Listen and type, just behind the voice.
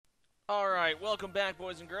Alright, welcome back,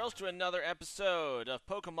 boys and girls, to another episode of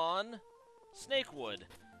Pokémon Snakewood.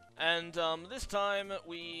 And, this time,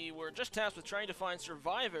 we were just tasked with trying to find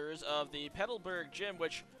survivors of the Petalburg Gym,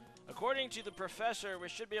 which, according to the professor, we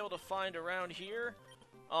should be able to find around here.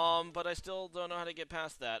 But I still don't know how to get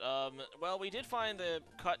past that. Well, we did find the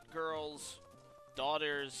cut girl's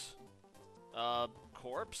daughter's,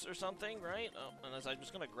 corpse or something, right? Oh, and I'm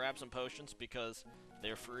just gonna grab some potions because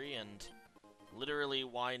they're free and... literally,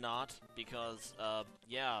 why not? Because,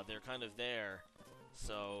 yeah, they're kind of there.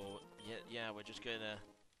 So, yeah, we're just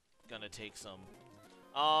gonna take some.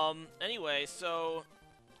 Anyway, so,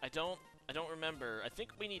 I don't remember. I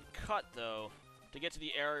think we need cut, though, to get to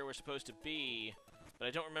the area we're supposed to be, but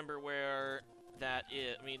I don't remember where that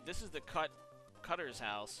is. I mean, this is the Cutter's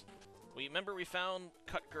house. Remember we found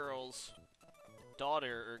Cut Girl's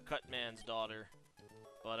daughter, or Cut Man's daughter,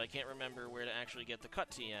 but I can't remember where to actually get the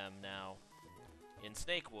Cut TM now. In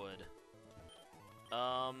Snakewood.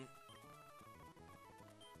 Oh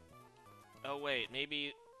wait,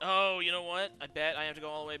 maybe... Oh, you know what? I bet I have to go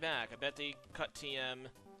all the way back. I bet the Cut TM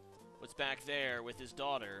was back there with his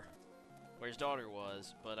daughter. Where his daughter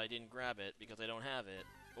was, but I didn't grab it because I don't have it.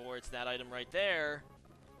 Or it's that item right there.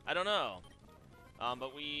 I don't know.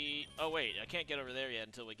 But we... Oh wait, I can't get over there yet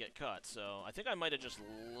until we get cut, so... I think I might have just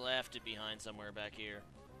left it behind somewhere back here.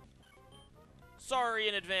 Sorry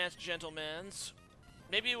in advance, gentlemans.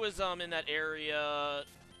 Maybe it was, in that area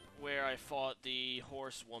where I fought the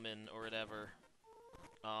horsewoman or whatever.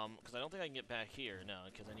 Because I don't think I can get back here, no,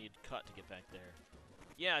 because I need cut to get back there.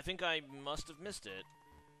 Yeah, I think I must have missed it.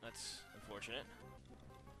 That's unfortunate.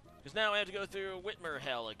 Because now I have to go through Whitmer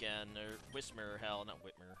Hell again, or Whismer Hell, not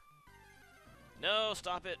Whitmer. No,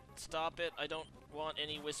 stop it, stop it, I don't want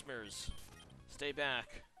any Whismers. Stay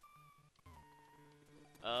back.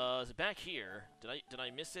 Is it back here? Did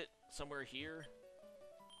I miss it somewhere here?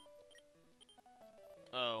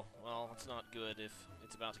 Oh, well, it's not good if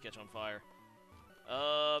it's about to catch on fire.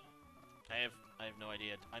 I have no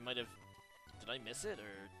idea. I might have... Did I miss it,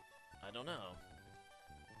 or... I don't know.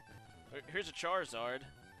 Here's a Charizard.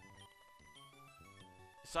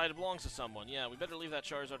 Decided it belongs to someone. Yeah, we better leave that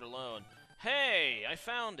Charizard alone. Hey! I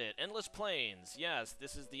found it! Endless Plains. Yes,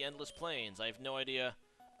 this is the Endless Plains. I have no idea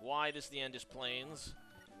why this is the Endless Plains.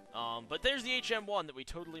 But there's the HM1 that we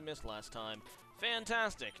totally missed last time.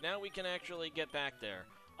 Fantastic. Now we can actually get back there.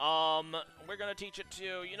 We're gonna teach it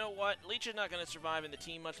to... You know what? Leech is not gonna survive in the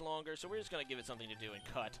team much longer, so we're just gonna give it something to do and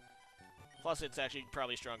cut. Plus, it's actually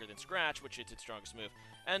probably stronger than Scratch, which is its strongest move.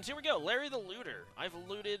 And here we go, Larry the Looter. I've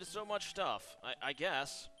looted so much stuff, I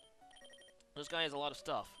guess. This guy has a lot of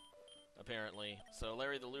stuff, apparently. So,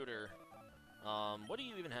 Larry the Looter. What do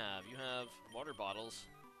you even have? You have water bottles,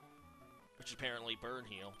 which is apparently burn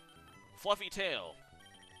heal. Fluffy tail.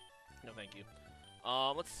 No, thank you.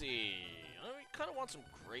 Let's see. We kind of want some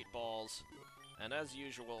great balls. And as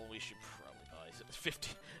usual, we should probably buy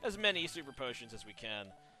 50, as many super potions as we can.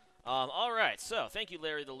 Alright, so, thank you,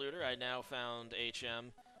 Larry the Looter. I now found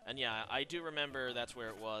HM. And yeah, I do remember that's where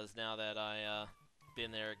it was now that I,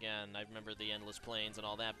 been there again. I remember the Endless Plains and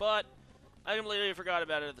all that, but I completely forgot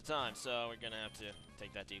about it at the time, so we're gonna have to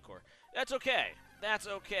take that decor. That's okay. That's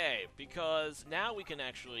okay, because now we can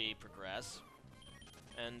actually progress.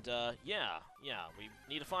 And, yeah, we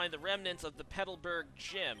need to find the remnants of the Petalburg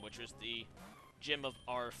Gym, which was the gym of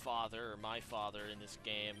our father, or my father in this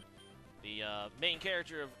game. The, main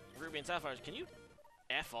character of Ruby and Sapphire. Can you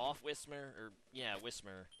F off, Whismer? Or, yeah,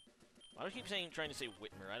 Whismer. Why do I keep trying to say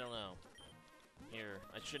Whitmer? I don't know. Here,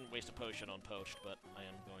 I shouldn't waste a potion on Poached, but I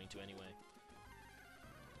am going to anyway.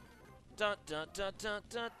 Dun dun dun dun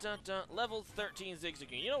dun dun dun. Level 13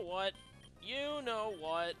 Zigzagoon. You know what? You know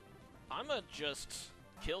what? I'ma just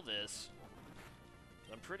kill this.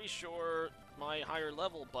 I'm pretty sure my higher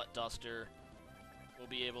level Buttduster will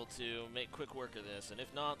be able to make quick work of this, and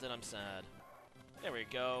if not, then I'm sad. There we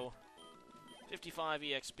go. 55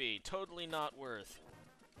 EXP. Totally not worth.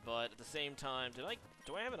 But at the same time, do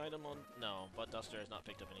I have an item on? No, Buttduster has not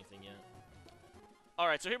picked up anything yet.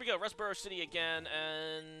 Alright, so here we go, Rustboro City again,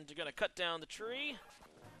 and you're gonna cut down the tree.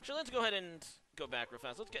 Actually, let's go ahead and go back real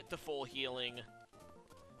fast. Let's get the full healing.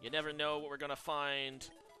 You never know what we're gonna find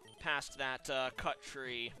past that, cut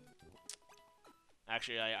tree.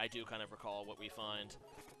 Actually, I do kind of recall what we find.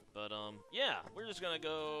 But, yeah, we're just gonna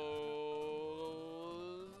go...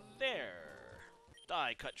 there.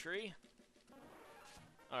 Die, cut tree.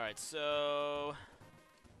 Alright, so...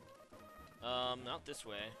 not this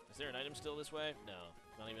way. Is there an item still this way? No,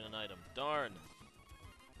 not even an item. Darn.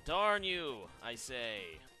 Darn you, I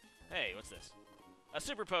say. Hey, what's this? A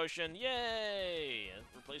super potion, yay! It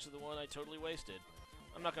replaces the one I totally wasted.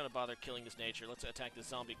 I'm not gonna bother killing this nature. Let's attack this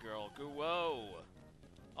zombie girl. Whoa!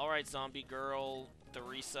 Alright, zombie girl,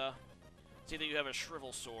 Theresa. See that you have a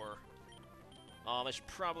Shrivelsaur. I should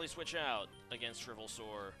probably switch out against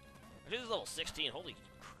Shrivelsaur. This is level 16. Holy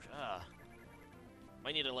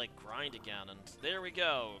might need to, like, grind again. And there we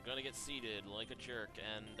go. Gonna get seated like a jerk.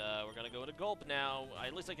 And we're gonna go into Gulp now.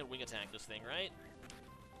 At least I can wing attack this thing, right?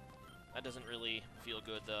 That doesn't really feel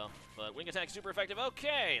good, though. But wing attack super effective.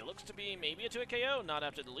 Okay, looks to be maybe a 2-hit KO. Not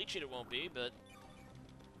after the leech hit, it won't be, but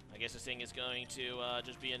I guess this thing is going to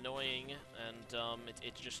just be annoying, and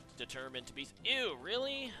it's just determined to be... Ew,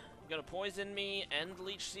 really? You're gonna poison me and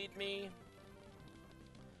leech seed me?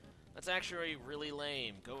 That's actually really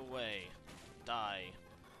lame. Go away. Die.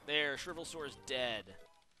 There, Shrivelsaur is dead.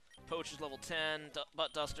 Poach is level 10,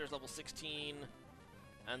 Buttduster is level 16,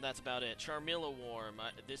 and that's about it. Charmeleworm.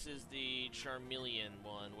 This is the Charmeleon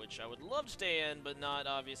one, which I would love to stay in, but not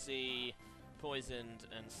obviously poisoned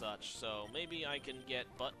and such. So maybe I can get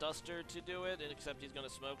Buttduster to do it, except he's going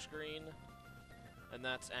to smokescreen, and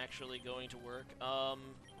that's actually going to work.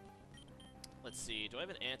 Let's see. Do I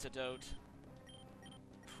have an antidote?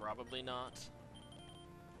 Probably not.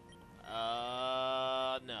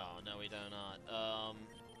 No, we do not.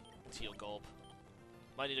 Let's heal Gulp.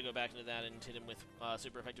 Might need to go back into that and hit him with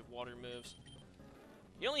super effective water moves.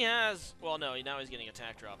 He only has... Well, no, now he's getting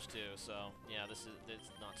attack drops, too, so... Yeah, this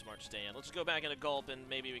is not smart to stay in. Let's just go back into Gulp, and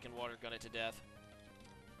maybe we can water gun it to death.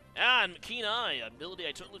 Ah, and Keen Eye! Ability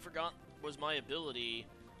I totally forgot was my ability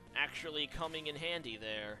actually coming in handy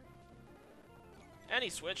there. And he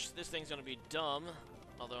switched. This thing's gonna be dumb.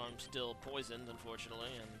 Although I'm still poisoned, unfortunately,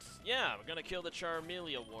 and yeah, we're gonna kill the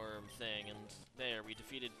Charmeleworm thing, and there, we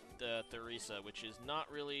defeated the Theresa, which is not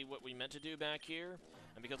really what we meant to do back here,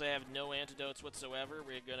 and because I have no antidotes whatsoever,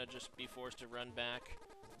 we're gonna just be forced to run back,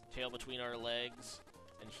 tail between our legs,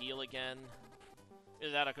 and heal again.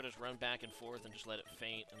 Either that, I could just run back and forth and just let it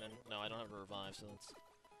faint, and then, no, I don't have a revive, so that's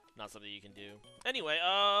not something you can do. Anyway,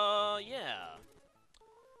 yeah.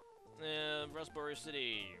 Rustboro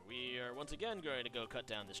City, we are once again going to go cut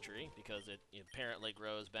down this tree, because it apparently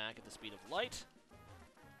grows back at the speed of light.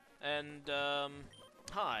 And,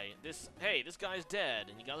 hey, this guy's dead,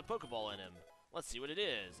 and he got a Pokeball in him. Let's see what it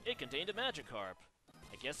is. It contained a Magikarp.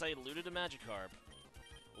 I guess I looted a Magikarp.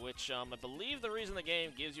 Which, I believe the reason the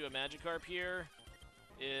game gives you a Magikarp here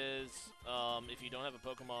is, if you don't have a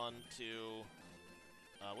Pokemon to...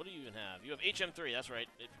 what do you even have? You have HM3, that's right.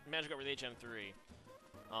 Magikarp with HM3.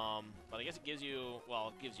 But I guess it gives you,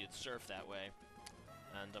 well, it gives you Surf that way.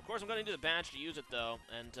 And, of course, I'm going to do the badge to use it, though.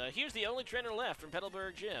 And, here's the only trainer left from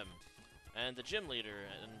Petalburg Gym. And the gym leader.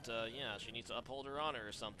 And, yeah, she needs to uphold her honor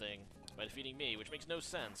or something by defeating me, which makes no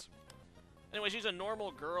sense. Anyway, she's a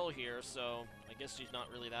normal girl here, so I guess she's not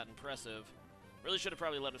really that impressive. Really should have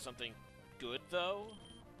probably led with something good, though.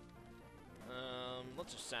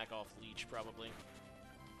 Let's just sack off Leech, probably.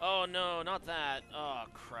 Oh, no, not that. Oh,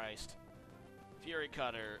 Christ. Fury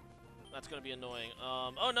Cutter. That's going to be annoying.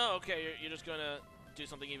 Oh no, okay, you're just going to do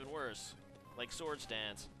something even worse. Like Swords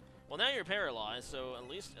Dance. Well, now you're paralyzed, so at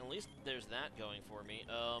least there's that going for me.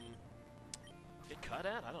 Get cut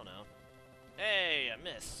at? I don't know. Hey, I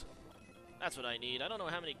miss. That's what I need. I don't know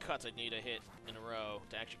how many cuts I'd need to hit in a row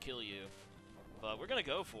to actually kill you. But we're going to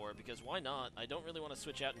go for it, because why not? I don't really want to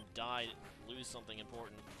switch out and die, lose something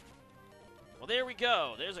important. Well, there we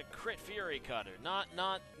go. There's a crit Fury Cutter. Not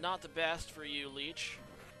the best for you, Leech.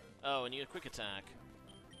 Oh, and you have Quick Attack.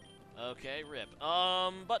 Okay, rip.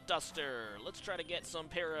 Buttduster. Let's try to get some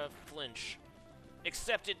Para-Flinch.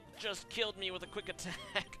 Except it just killed me with a Quick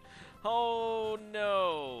Attack. Oh,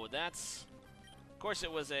 no. That's... Of course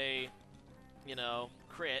it was a, you know,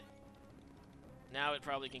 crit. Now it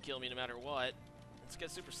probably can kill me no matter what. Let's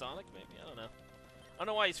get Supersonic, maybe? I don't know. I don't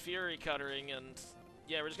know why he's Fury Cuttering, and...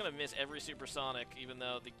 Yeah, we're just gonna miss every Supersonic, even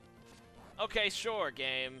though the... Okay, sure,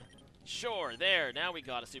 game. Sure, there, now we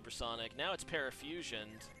got a Supersonic. Now it's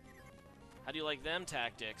Parafusioned. How do you like them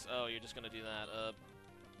tactics? Oh, you're just gonna do that.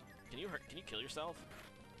 Can you kill yourself?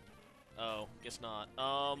 Oh, guess not.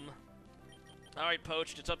 Alright,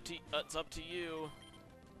 Poached, it's up to you.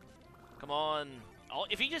 Come on.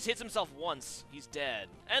 If he just hits himself once, he's dead.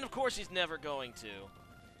 And of course he's never going to.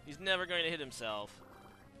 He's never going to hit himself.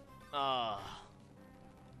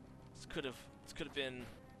 This could have been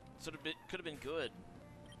good.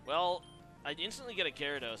 Well, I'd instantly get a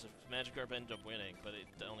Gyarados if Magikarp ended up winning, but it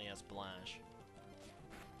only has Splash.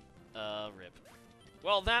 Rip.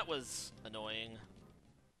 Well, that was annoying.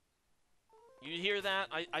 You hear that?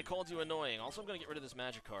 I called you annoying. Also, I'm gonna get rid of this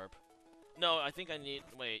Magikarp. No, I think I need...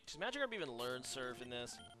 Wait, does Magikarp even learn Surf in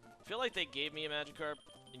this? I feel like they gave me a Magikarp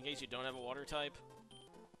in case you don't have a Water type.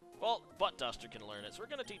 Well, Buttduster can learn it, so we're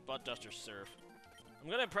gonna teach Buttduster Surf. I'm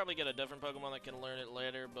gonna probably get a different Pokemon that can learn it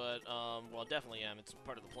later, but, well, definitely am. It's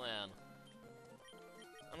part of the plan.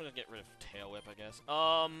 I'm gonna get rid of Tail Whip, I guess.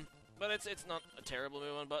 But it's not a terrible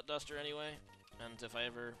move on Buttduster anyway. And if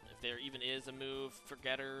there even is a move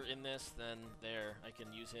forgetter in this, then there, I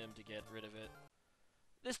can use him to get rid of it.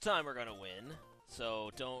 This time we're gonna win,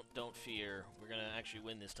 so don't fear. We're gonna actually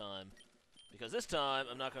win this time. Because this time,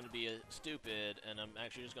 I'm not gonna be stupid, and I'm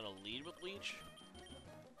actually just gonna lead with Leech.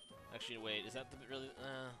 Actually, wait, is that really...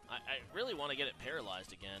 I really want to get it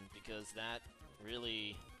paralyzed again, because that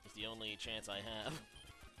really is the only chance I have.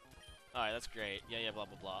 Alright, that's great. Yeah, blah,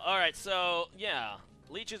 blah, blah. Alright, so, yeah.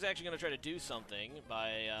 Leech is actually going to try to do something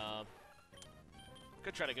by,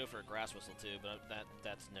 could try to go for a Grass Whistle, too, but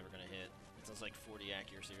that's never going to hit. It's like 40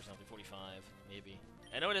 accuracy or something, 45, maybe.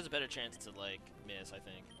 I know it has a better chance to, like, miss, I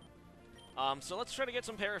think. So let's try to get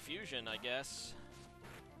some Parafusion, I guess.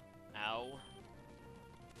 Ow.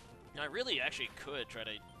 I really actually could try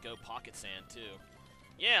to go Pocket Sand, too.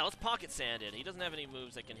 Yeah, let's Pocket Sand it. He doesn't have any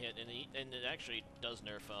moves that can hit, and it actually does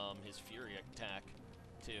nerf his Fury attack,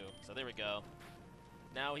 too. So there we go.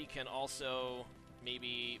 Now he can also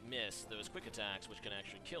maybe miss those quick attacks, which can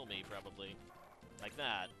actually kill me, probably. Like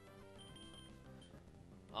that.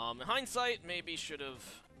 In hindsight, maybe should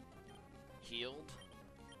have healed.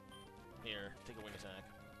 Here, take a wing attack.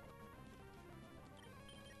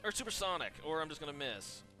 Or Supersonic, or I'm just gonna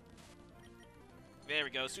miss. There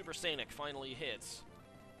we go, Supersonic finally hits.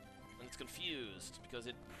 And it's confused, because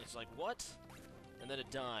it's like, what? And then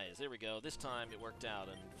it dies. There we go, this time it worked out,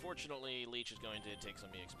 and fortunately, Leech is going to take some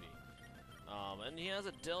EXP. And he has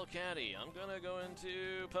a Delcatty. I'm gonna go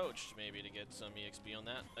into Poached, maybe, to get some EXP on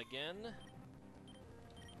that again.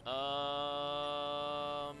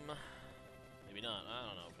 Maybe not, I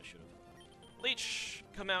don't know if I should have. Leech,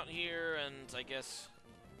 come out here, and I guess...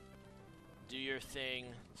 do your thing.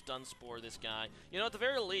 Stun Spore this guy. You know, at the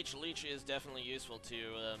very least, Leech is definitely useful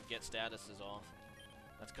to get statuses off.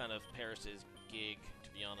 That's kind of Paras's gig, to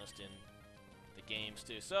be honest, in the games,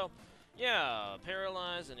 too. So, yeah,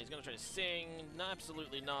 Paralyze, and he's going to try to sing. No,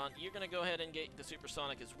 absolutely not. You're going to go ahead and get the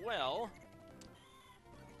Supersonic as well.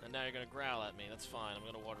 And now you're going to growl at me. That's fine. I'm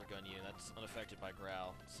going to Water Gun you. That's unaffected by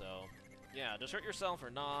growl. So, yeah, just hurt yourself or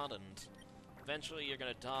not, and eventually you're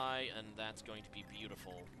going to die, and that's going to be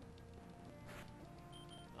beautiful.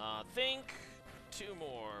 Think 2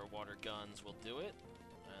 more Water Guns will do it.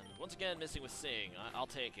 And once again, missing with Sing. I'll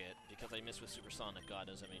take it, because I missed with Supersonic, God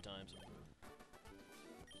knows how many times.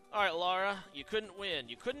 Alright, Lara, you couldn't win.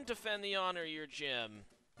 You couldn't defend the honor of your gym.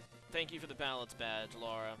 Thank you for the balance badge,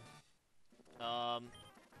 Lara.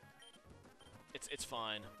 It's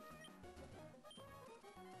fine.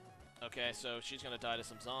 Okay, so she's gonna die to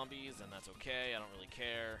some zombies, and that's okay. I don't really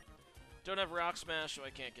care. Don't have Rock Smash, so I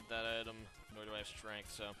can't get that item, nor do I have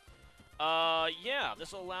Strength, so... yeah,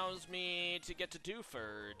 this allows me to get to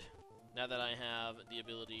Dewford, now that I have the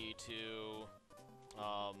ability to,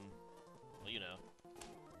 well, you know.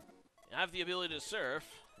 I have the ability to surf.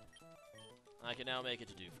 I can now make it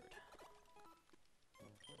to Dewford.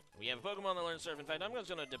 We have a Pokemon that learns Surf. In fact, I'm just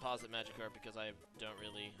going to deposit Magikarp because I don't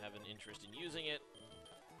really have an interest in using it.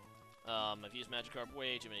 I've used Magikarp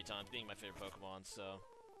way too many times, being my favorite Pokemon, so...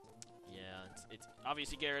 yeah, it's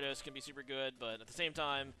obviously Gyarados can be super good, but at the same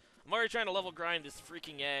time, I'm already trying to level grind this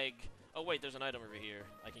freaking egg. Oh wait, there's an item over here.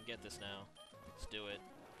 I can get this now. Let's do it,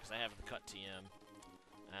 because I have the cut TM.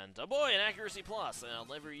 And, oh boy, an Accuracy Plus, and I'll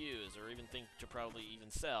never use, or even think to probably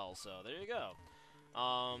even sell, so there you go.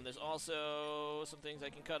 There's also some things I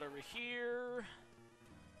can cut over here.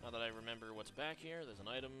 Now that I remember what's back here, there's an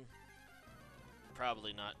item.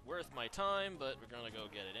 Probably not worth my time, but we're gonna go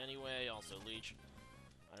get it anyway. Also, Leech.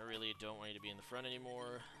 I really don't want you to be in the front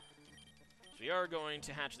anymore. So we are going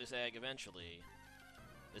to hatch this egg eventually.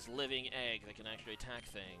 This living egg that can actually attack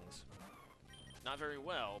things. Not very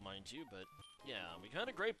well, mind you, but yeah, we got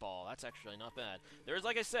a Great Ball. That's actually not bad. There is,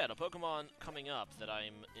 like I said, a Pokemon coming up that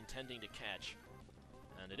I'm intending to catch.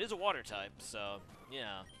 And it is a water type, so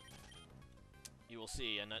yeah. You will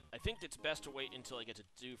see, and I think it's best to wait until I get to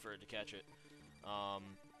Dewford to catch it.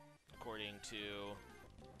 According to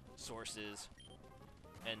sources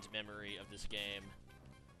and memory of this game.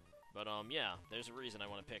 But, yeah, there's a reason I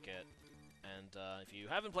want to pick it. And, if you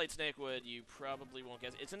haven't played Snakewood, you probably won't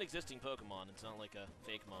guess. It's an existing Pokemon. It's not like a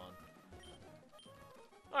fake mon.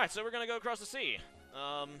 Alright, so we're gonna go across the sea.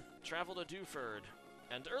 Travel to Dewford.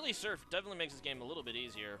 And early Surf definitely makes this game a little bit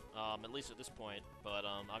easier, at least at this point. But,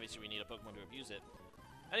 obviously we need a Pokemon to abuse it.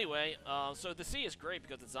 Anyway, so the sea is great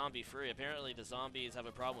because it's zombie-free. Apparently the zombies have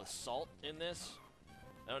a problem with salt in this.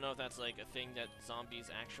 I don't know if that's like a thing that zombies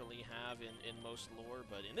actually have in most lore,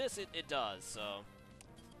 but in this it does, so...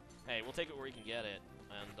 Hey, we'll take it where we can get it,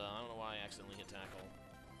 and I don't know why I accidentally hit tackle.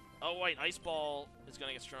 Oh wait, Ice Ball is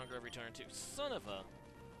gonna get stronger every turn too. Son of a...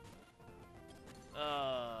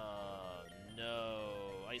 no.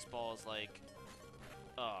 Ice Ball is like...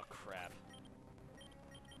 Oh, crap.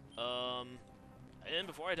 And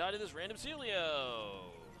before I die to this random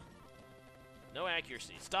Celio! No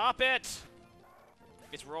accuracy. Stop it!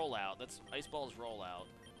 It's rollout. That's Ice Ball's rollout.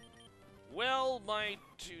 Well, my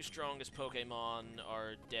two strongest Pokemon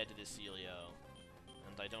are dead to this Celio.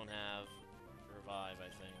 And I don't have Revive, I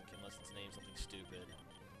think, unless it's named something stupid.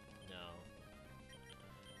 No.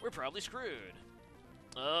 We're probably screwed.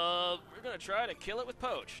 We're gonna try to kill it with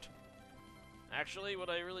Poached. Actually, what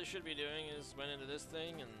I really should be doing is went into this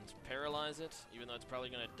thing and paralyze it, even though it's probably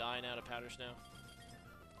gonna die now to powder snow.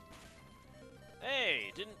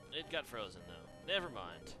 Hey, it got frozen though. Never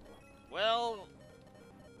mind. Well,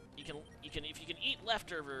 if you can eat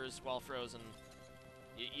leftovers while frozen,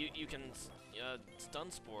 you can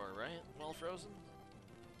stun spore, right? While frozen.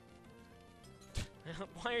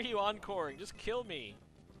 Why are you encoring? Just kill me.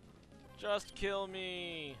 Just kill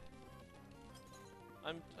me.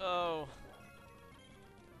 Oh,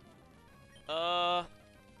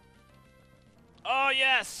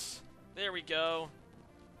 yes! There we go.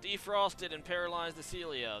 Defrosted and paralyzed the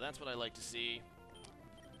Celio. That's what I like to see.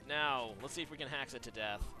 Now, let's see if we can hack it to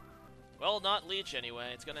death. Well, not Leech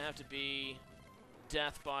anyway. It's gonna have to be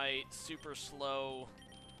death by super slow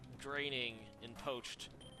draining in Poached.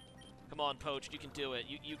 Come on, Poached, you can do it.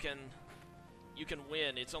 You can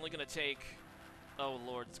win. It's only gonna take... Oh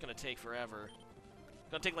lord, it's gonna take forever.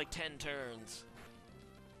 It's gonna take like 10 turns.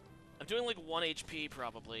 I'm doing like 1 HP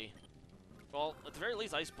probably. Well, at the very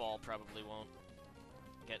least, Ice Ball probably won't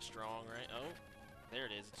get strong, right? Oh, there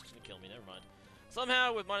it is. It's just gonna kill me. Never mind.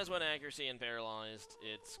 Somehow, with -1 accuracy and paralyzed,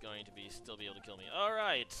 it's going to still be able to kill me. All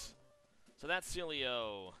right. So that's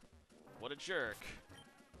Celio. What a jerk.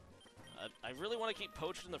 I really want to keep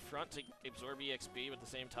Poached in the front to absorb EXP, but at the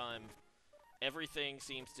same time, everything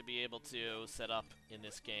seems to be able to set up in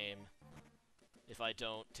this game if I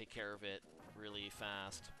don't take care of it really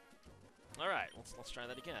fast. All right, let's try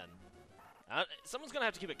that again. Someone's gonna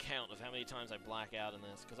have to keep a count of how many times I black out in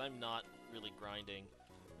this, because I'm not really grinding.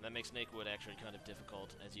 And that makes Snakewood actually kind of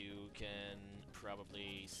difficult, as you can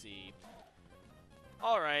probably see.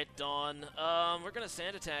 Alright, Dawn. We're gonna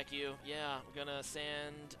sand attack you. Yeah, we're gonna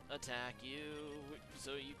sand attack you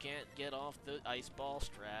so you can't get off the Ice Ball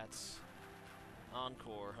strats.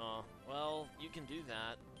 Encore, huh? Well, you can do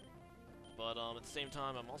that. But at the same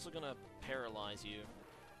time, I'm also gonna paralyze you.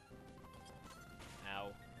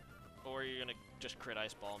 Ow. Or you're gonna just crit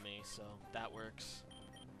Ice Ball me, so that works.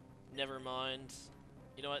 Never mind.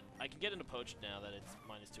 You know what? I can get into Poached now that it's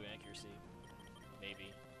 -2 accuracy.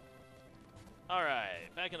 Maybe.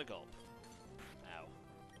 Alright, back into Gulp. Ow.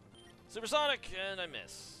 Supersonic, and I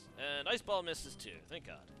miss. And Ice Ball misses too, thank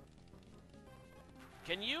God.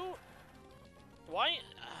 Can you... Why?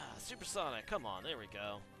 Supersonic, come on, there we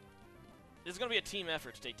go. This is gonna be a team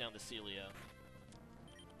effort to take down the Celio.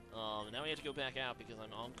 Now we have to go back out because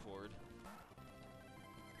I'm encored.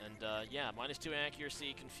 And, yeah, -2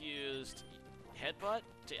 accuracy, confused. Headbutt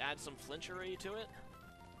to add some flinchery to it.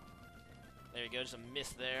 There you go, just a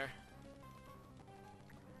miss there.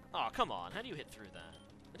 Oh, come on, how do you hit through that?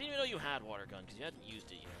 I didn't even know you had Water Gun because you hadn't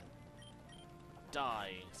used it yet.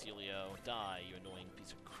 Die, Celio, die, you annoying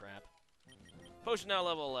piece of crap. Potion now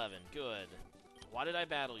level 11, good. Why did I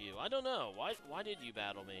battle you? I don't know, why did you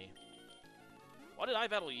battle me? Why did I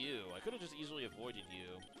battle you? I could have just easily avoided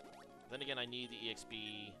you. Then again, I need the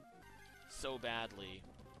EXP so badly.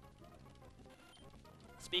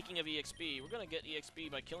 Speaking of EXP, we're gonna get EXP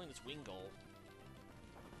by killing this Wingull.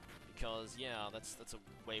 Because, yeah, that's a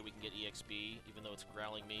way we can get EXP, even though it's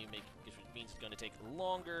growling me, which means it's gonna take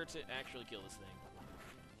longer to actually kill this thing.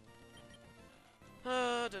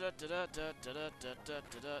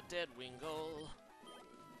 Dead Wingull.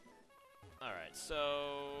 Alright,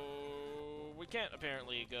 so... we can't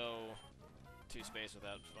apparently go to space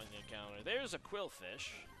without finding an encounter. There's a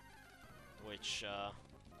Quillfish, which,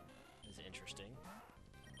 is interesting.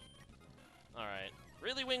 Alright.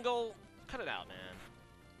 Really, Wingull? Cut it out, man.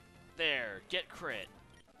 There. Get crit.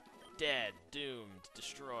 Dead. Doomed.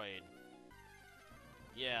 Destroyed.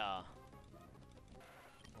 Yeah.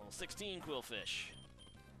 Well, 16 Quillfish.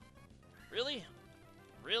 Really?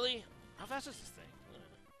 Really? How fast is this thing?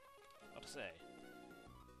 What to say?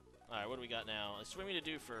 Alright, what do we got now? Swimming to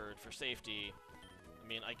do for safety. I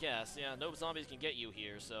mean, I guess. Yeah, no zombies can get you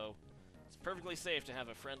here, so it's perfectly safe to have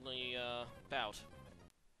a friendly, bout.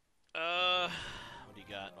 What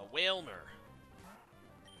do you got? A Whalmer.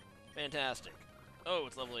 Fantastic. Oh,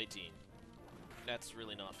 it's level 18. That's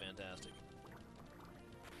really not fantastic.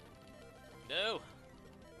 No!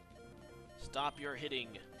 Stop your hitting.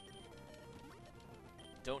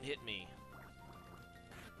 Don't hit me.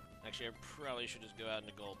 Actually, I probably should just go out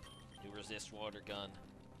into Gulp. Do resist water gun.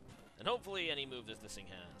 And hopefully any move that this thing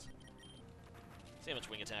has. See how much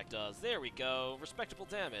wing attack does. There we go. Respectable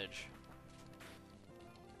damage.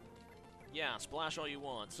 Yeah, splash all you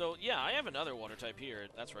want. So, yeah, I have another water type here.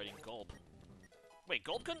 That's right, in Gulp. Wait,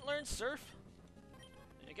 Gulp couldn't learn Surf?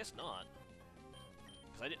 I guess not.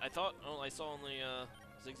 Because I thought, oh, I saw only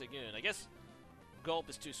Zigzagoon. I guess Gulp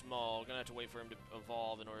is too small. We're going to have to wait for him to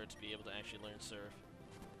evolve in order to be able to actually learn Surf.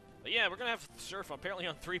 But yeah, we're going to have Surf apparently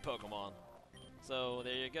on 3 Pokemon. So,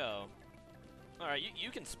 there you go. Alright,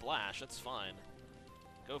 you can Splash. That's fine.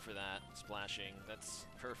 Go for that. Splashing. That's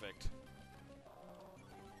perfect.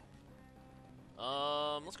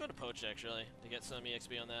 Let's go to Poach, actually, to get some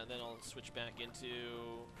EXP on that, and then I'll switch back into,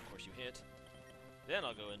 of course you hit, then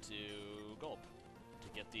I'll go into Gulp to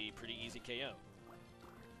get the pretty easy KO.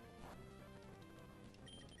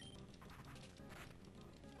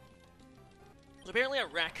 So apparently a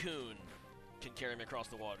raccoon can carry me across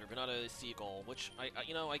the water, but not a seagull, which,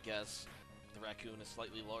 I guess the raccoon is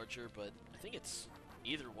slightly larger, but I think it's,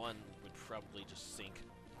 either one would probably just sink.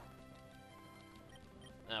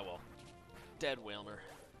 Ah, well. Dead Whalmer.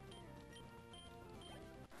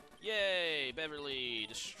 Yay! Beverly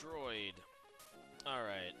destroyed.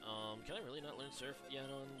 Alright, can I really not learn Surf yet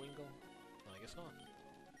on Wingull? No, I guess not.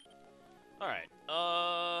 Alright,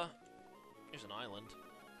 here's an island.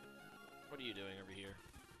 What are you doing over here?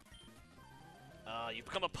 You've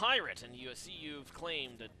become a pirate, and you've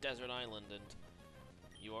claimed a desert island, and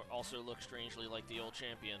you also look strangely like the old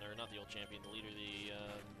champion, or not the old champion, the leader of the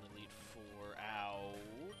Elite Four.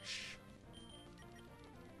 Ouch.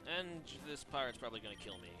 And this pirate's probably gonna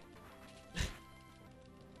kill me.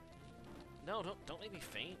 No, don't make me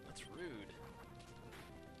faint. That's rude.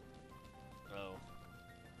 Oh.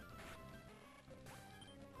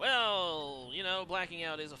 Well, you know, blacking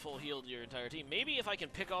out is a full heal to your entire team. Maybe if I can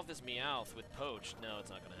pick off this Meowth with Poached. No, it's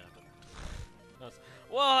not gonna happen.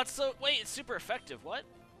 Well, that's so... Wait, it's super effective. What?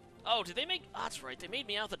 Oh, did they make... Oh, that's right. They made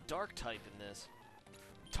Meowth a dark type in this.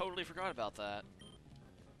 Totally forgot about that.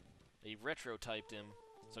 They retro-typed him.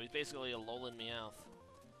 So he's basically a Alolan Meowth.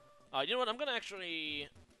 You know what? I'm gonna actually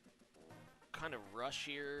kind of rush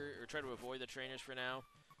here, or try to avoid the trainers for now,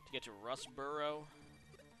 to get to Rustboro.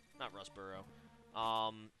 Not Rustboro.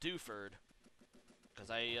 Dewford. Because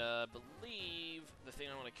I believe the thing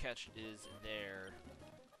I want to catch is there.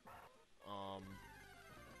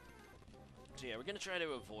 So yeah, we're gonna try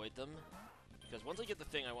to avoid them. Because once I get the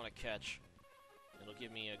thing I want to catch, it'll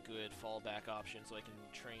give me a good fallback option so I can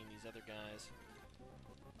train these other guys.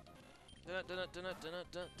 Alright,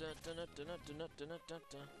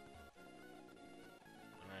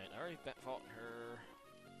 I already fought her.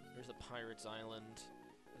 There's the Pirate's Island.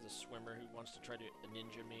 There's a swimmer who wants to try to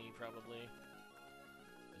ninja me, probably.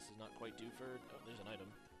 This is not quite Dewford. Oh, there's an item.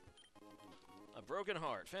 A broken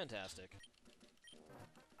heart. Fantastic.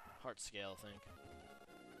 Heart scale, I think.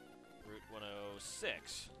 Route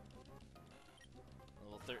 106.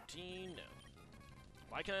 Level 13? No.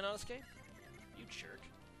 Why can I not escape? You jerk.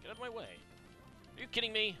 Get out of my way. Are you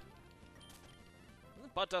kidding me?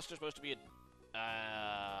 Isn't Buttduster supposed to be a...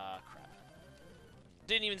 crap.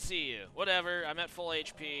 Didn't even see you. Whatever, I'm at full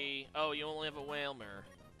HP. Oh, you only have a Whalmer.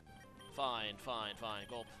 Fine, fine, fine.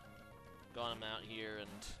 Gulp. Got him out here and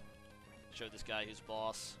show this guy who's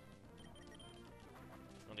boss.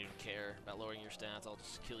 Don't even care about lowering your stats. I'll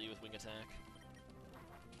just kill you with wing attack.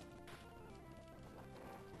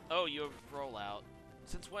 Oh, you have rollout.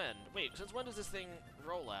 Since when? Wait, since when does this thing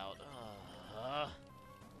roll out?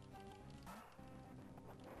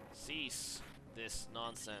 Cease this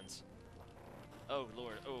nonsense. Oh,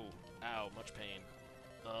 Lord. Oh, ow, much pain.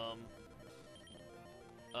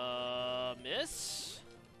 Miss?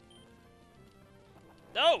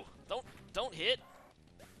 No! Don't hit!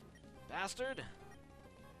 Bastard!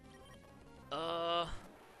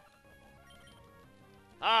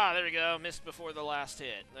 Ah, there we go. Missed before the last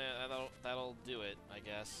hit. That'll do it, I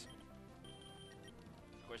guess.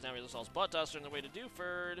 Of course, now we lose all his Buttduster on the way to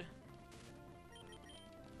Dewford.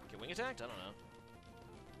 Get wing attacked? I don't know.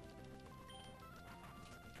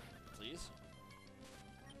 Please?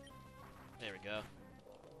 There we go.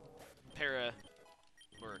 Para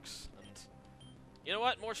works. And you know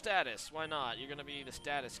what? More status. Why not? You're gonna be the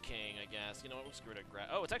status king, I guess. You know what? We'll screw it.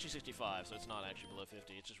 Oh, it's actually 65, so it's not actually below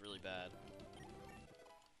 50. It's just really bad.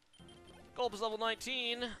 Gulp is level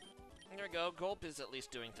 19. There we go. Gulp is at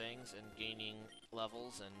least doing things and gaining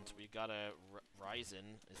levels, and we got a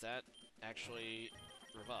Ryzen. Is that actually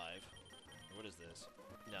revive? What is this?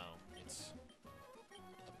 No, it's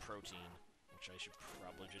a protein, which I should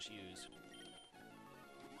probably just use.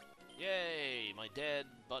 Yay! My dead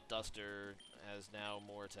Buttduster has now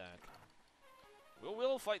more attack.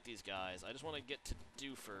 We'll fight these guys. I just want to get to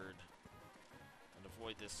Dewford and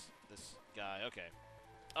avoid this guy. Okay.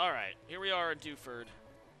 Alright, here we are in Dewford.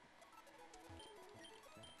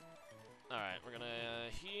 Alright, we're gonna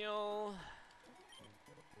heal.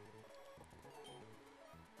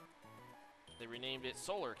 They renamed it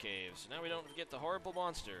Solar Cave, so now we don't get the horrible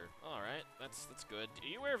monster. Alright, that's good. Are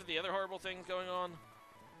you aware of the other horrible things going on?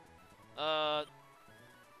 Well,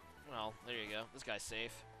 there you go. This guy's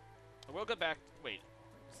safe. I will go back. Wait,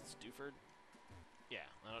 is this Dewford? Yeah,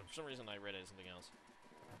 for some reason I read it as something else.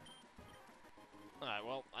 Alright,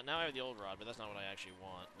 well, now I have the old rod, but that's not what I actually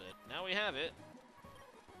want. But now we have it.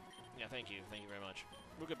 Yeah, thank you very much.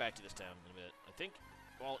 We'll get back to this town in a bit. I think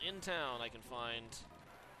while in town I can find...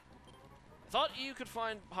 I thought you could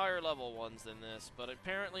find higher level ones than this, but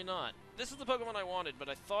apparently not. This is the Pokemon I wanted, but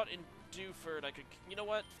I thought in Dewford I could... You know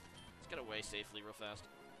what? Let's get away safely real fast.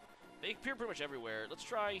 They appear pretty much everywhere. Let's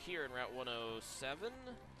try here in Route 107.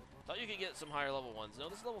 Thought you could get some higher level ones. No,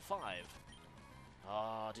 this is level 5.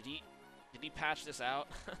 Oh, did he patch this out?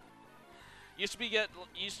 Used to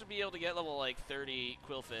be able to get level like 30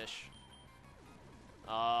 Quillfish.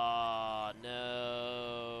 Ah,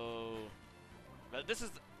 no. But this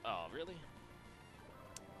is oh, really?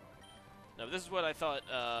 No, this is what I thought.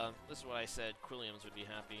 This is what I said. Quilliams would be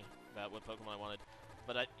happy about what Pokemon I wanted.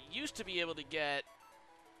 But I used to be able to get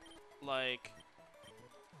like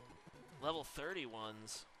level 30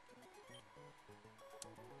 ones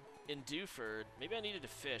in Dewford. Maybe I needed to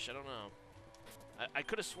fish. I don't know. I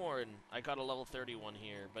could have sworn I got a level 31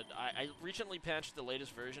 here, but I recently patched the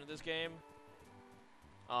latest version of this game.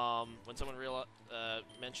 When someone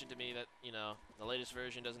mentioned to me that, you know, the latest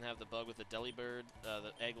version doesn't have the bug with the Delibird,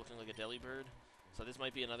 the egg looking like a Delibird. So this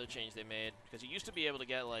might be another change they made, because you used to be able to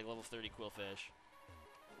get, like, level 30 Quillfish.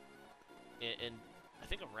 And I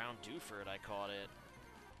think around Dewford I caught it.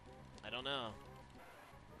 I don't know.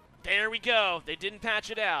 There we go! They didn't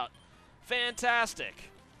patch it out.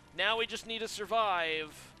 Fantastic! Now we just need to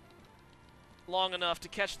survive long enough to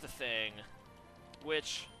catch the thing,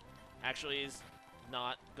 which actually is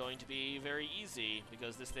not going to be very easy,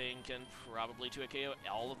 because this thing can probably 2KO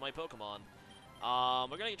all of my Pokemon.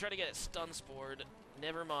 We're going to try to get it stun spored.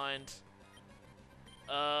 Never mind.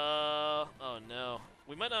 Oh no.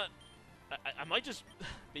 We might not... I might just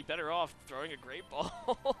be better off throwing a Great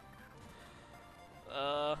Ball.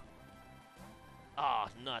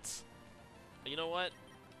 Nuts. You know what?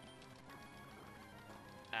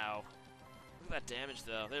 Ow. Look at that damage,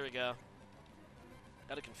 though. There we go.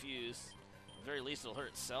 Gotta confuse. At the very least, it'll hurt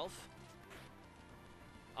itself.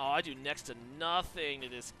 Oh, I do next to nothing to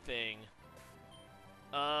this thing.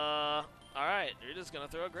 Alright. You're just gonna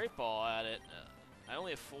throw a Great Ball at it. I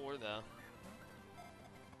only have 4, though.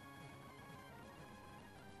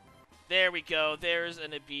 There we go. There's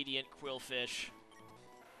an obedient Quillfish.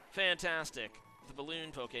 Fantastic. The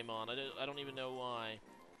balloon Pokemon. I don't even know why.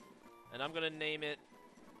 And I'm gonna name it...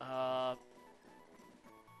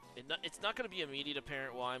 it's not going to be immediate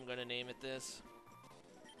apparent why I'm going to name it this.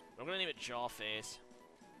 I'm going to name it Jawface.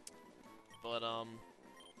 But,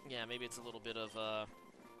 yeah, maybe it's a little bit of,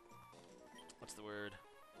 what's the word?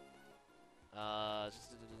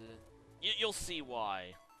 You'll see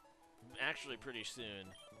why. Actually, pretty soon.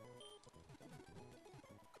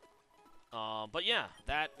 But yeah,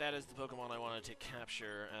 that is the Pokemon I wanted to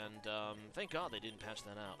capture, and, thank God they didn't patch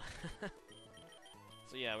that out.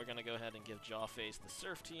 So yeah, we're going to go ahead and give Jawface the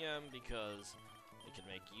Surf TM, because we can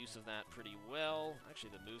make use of that pretty well. Actually,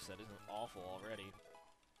 the moveset isn't awful already.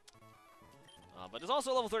 But it's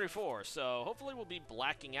also level 34, so hopefully we'll be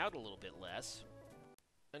blacking out a little bit less.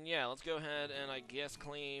 And yeah, let's go ahead and I guess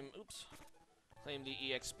claim the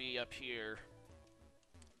EXP up here.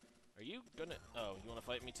 Are you gonna... Oh, you want to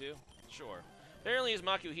fight me too? Sure. Apparently his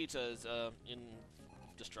Makuhita is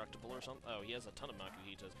indestructible or something. Oh, he has a ton of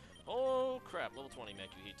Makuhitas. Oh, crap, level 20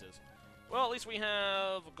 Makuhitas. Well, at least we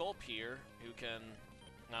have Gulp here, who can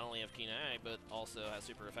not only have Keen Eye, but also has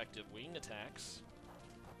super effective wing attacks.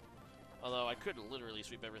 Although I could literally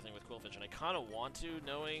sweep everything with Quillfish, and I kind of want to,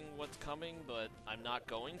 knowing what's coming, but I'm not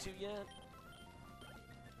going to yet.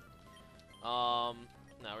 No,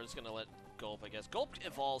 we're just going to let Gulp, I guess. Gulp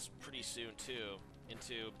evolves pretty soon, too,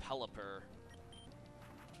 into Pelipper.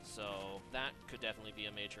 So that could definitely be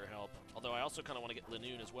a major help. Although I also kind of want to get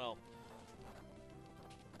Lanoon as well.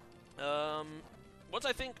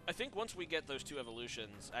 I think once we get those 2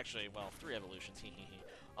 evolutions, actually, well, 3 evolutions,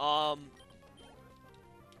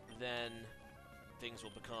 then things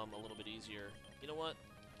will become a little bit easier. You know what?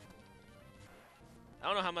 I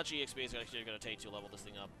don't know how much EXP is actually going to take to level this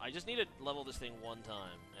thing up. I just need to level this thing 1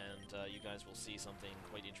 time, and you guys will see something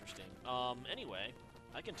quite interesting. Anyway,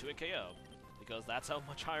 I can 2-hit KO, because that's how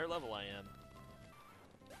much higher level I am.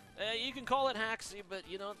 You can call it hacksy, but,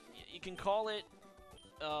 you know, you can call it,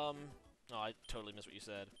 Oh, I totally missed what you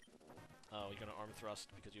said. Oh, you're gonna arm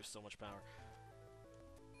thrust because you have so much power.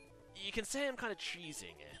 You can say I'm kind of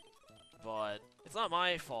cheesing it, but it's not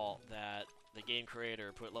my fault that the game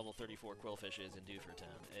creator put level 34 Quillfishes in Dewford Town.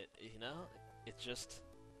 You know, it's just,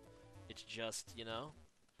 you know,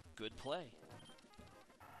 good play.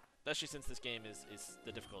 Especially since this game is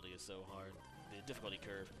the difficulty is so hard, the difficulty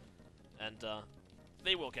curve, and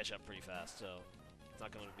they will catch up pretty fast. So it's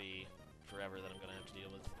not going to be forever that I'm going to have to deal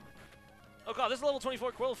with. Oh god, this is level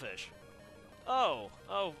 24 Quillfish. Oh,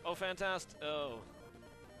 fantastic. Oh.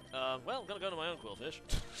 Well, I'm going to go to my own Quillfish.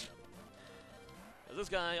 This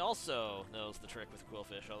guy also knows the trick with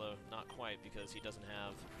Quillfish, although not quite because he doesn't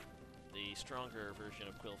have the stronger version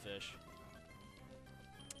of Quillfish.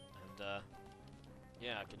 And,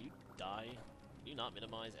 yeah, can you die? Can you not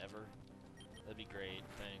minimize ever? That'd be great,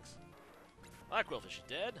 thanks. Ah, Quillfish is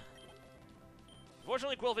dead.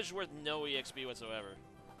 Unfortunately, Quillfish is worth no EXP whatsoever.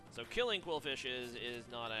 So killing Quillfish is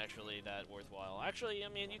not actually that worthwhile. Actually, I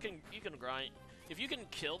mean, you can grind. If you can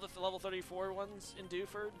kill the level 34 ones in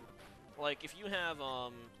Dewford, like if you have I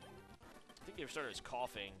think your starter is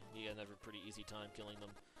coughing, you can have a pretty easy time killing them.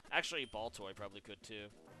 Actually, Baltoy probably could too,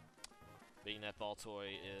 being that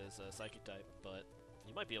Baltoy is a psychic type, but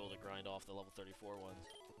you might be able to grind off the level 34 ones.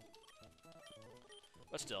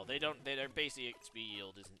 But still, their basic XP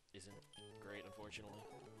yield isn't great, unfortunately.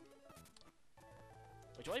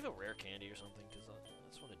 Wait, do I have a rare candy or something? Because I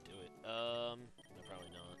just want to do it. No,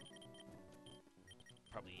 probably not.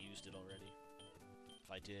 Probably used it already.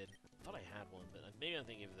 If I did. I thought I had one, but maybe I'm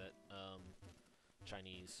thinking of that,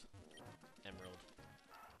 Chinese emerald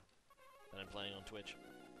that I'm playing on Twitch.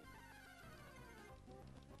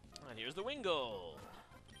 And here's the Wingull!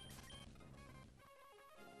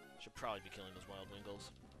 Should probably be killing those wild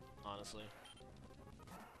Wingulls, honestly.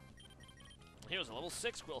 Here's a level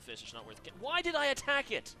 6 Quillfish, it's not worth it. Why did I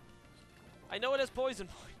attack it? I know it has poison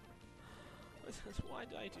point. Why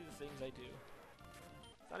do I do the things I do?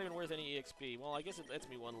 It's not even worth any EXP. Well, I guess it lets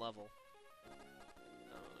me 1 level.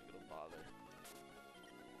 No, I'm not gonna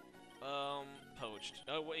bother. Poached.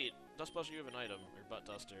 Oh, wait. Dustbuster, you have an item. Or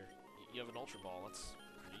Buttduster. You have an Ultra Ball. That's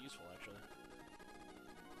pretty useful, actually.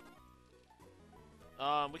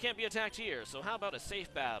 We can't be attacked here, so how about a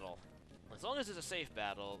safe battle? As long as it's a safe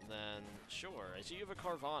battle, then sure. I see you have a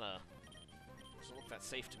Carvana. Doesn't look that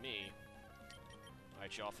safe to me. Alright,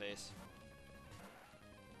 Jawface.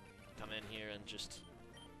 Come in here and just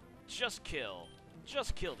kill.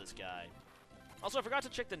 Just kill this guy. Also, I forgot to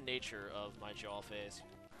check the nature of my Jawface.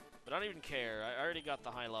 But I don't even care. I already got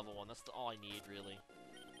the high level one. That's all I need, really.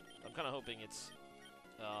 I'm kind of hoping it's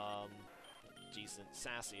decent.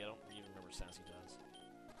 Sassy. I don't even remember what Sassy does.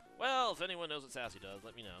 Well, if anyone knows what Sassy does,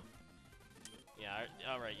 let me know. Yeah,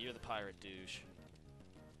 alright, you're the pirate douche.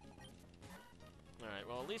 Alright,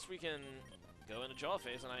 well, at least we can go into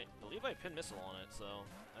Jawface, and I believe I have Pin Missile on it, so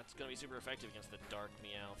that's going to be super effective against the Dark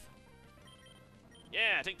Meowth.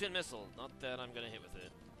 Yeah, take Pin Missile. Not that I'm going to hit with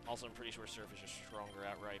it. Also, I'm pretty sure Surf is just stronger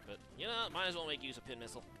outright, but, you know, might as well make use of Pin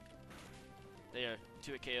Missile. There,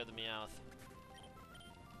 2-hit KO the Meowth.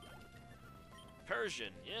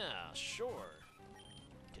 Persian, yeah, sure.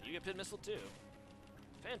 Can you get Pin Missile too?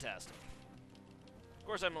 Fantastic. Of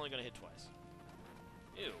course, I'm only going to hit twice.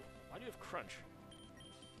 Ew, why do you have Crunch?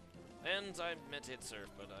 And I meant to hit Surf,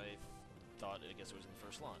 but I guess it was in the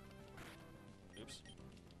first slot. Oops.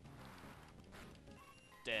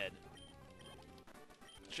 Dead.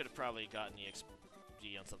 Should have probably gotten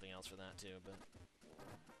EXP on something else for that too, but...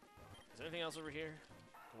 Is there anything else over here?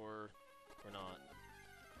 Or not?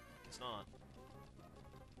 Guess not.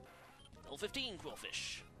 Level 15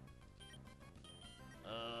 Quillfish.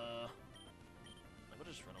 I would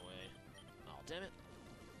just run away. Oh, damn it.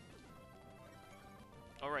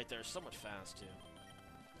 Alright, they're somewhat fast, too.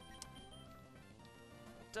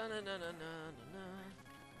 Da-na-na-na-na-na-na.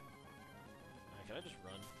 Alright, can I just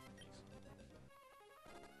run? Thanks.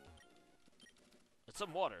 It's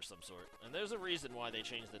some water of some sort. And there's a reason why they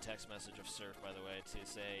changed the text message of Surf, by the way, to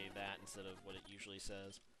say that instead of what it usually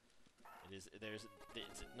says. It's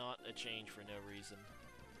not a change for no reason.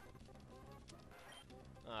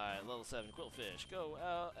 Alright, level 7 Quillfish. Go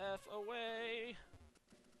F away!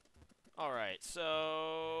 Alright,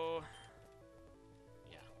 so...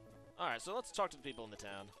 Alright, so let's talk to the people in the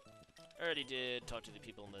town. I already did talk to the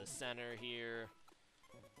people in the center here.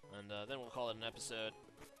 And then we'll call it an episode.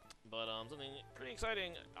 But something pretty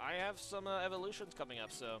exciting. I have some evolutions coming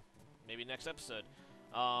up, so maybe next episode.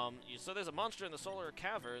 So there's a monster in the solar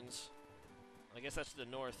caverns. I guess that's to the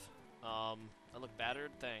north. I look battered?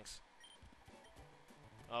 Thanks.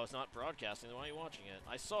 Oh, it's not broadcasting, then why are you watching it?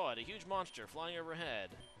 I saw it, a huge monster flying overhead.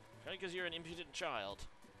 Probably because you're an impudent child.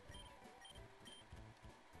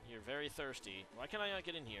 You're very thirsty. Why can't I not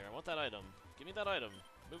get in here? I want that item. Give me that item.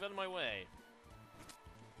 Move out of my way.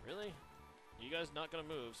 Really? You guys not gonna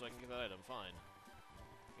move so I can get that item? Fine.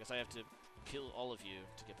 I guess I have to kill all of you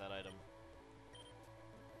to get that item.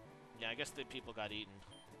 Yeah, I guess the people got eaten.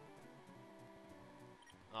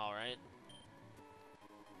 Alright.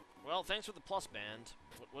 Well, thanks for the plus band.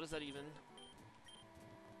 What is that even?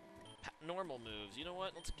 Normal moves. You know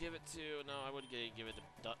what? Let's give it to... No, I would give it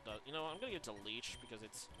to... You know what? I'm going to give it to Leech because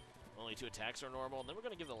it's only 2 attacks are normal. And then we're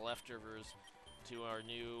going to give the leftovers to our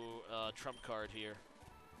new trump card here.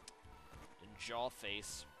 In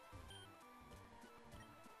Jawface.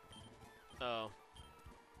 Oh.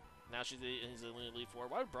 Now he's in Elite 4.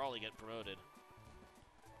 Why would Brawly get promoted?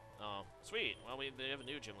 Oh, sweet. Well, they have a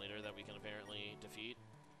new gym leader that we can apparently defeat.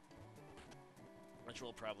 Which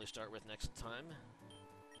we'll probably start with next time.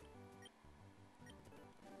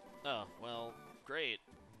 Oh, well, great.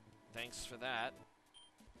 Thanks for that.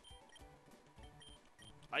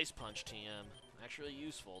 Ice Punch TM. Actually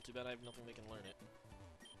useful. Too bad I have nothing that can learn it.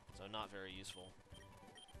 So not very useful.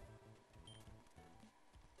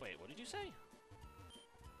 Wait, what did you say?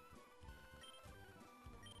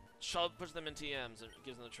 Shove puts them in TMs and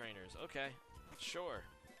gives them the trainers. Okay, sure.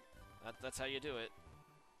 That's how you do it.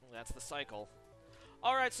 That's the cycle.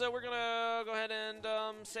 Alright, so we're gonna go ahead and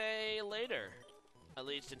say later. At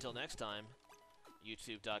least until next time.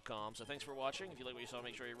 YouTube.com. So thanks for watching. If you like what you saw,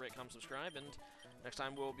 make sure you rate, comment, subscribe, and next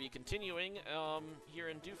time we'll be continuing here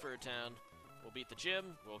in Dewford Town. We'll beat the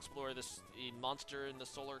gym, we'll explore this monster in the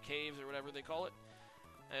solar caves, or whatever they call it.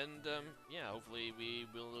 And, yeah, hopefully we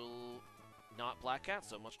will not black cat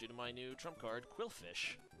so much due to my new trump card,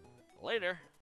 Quillfish. Later!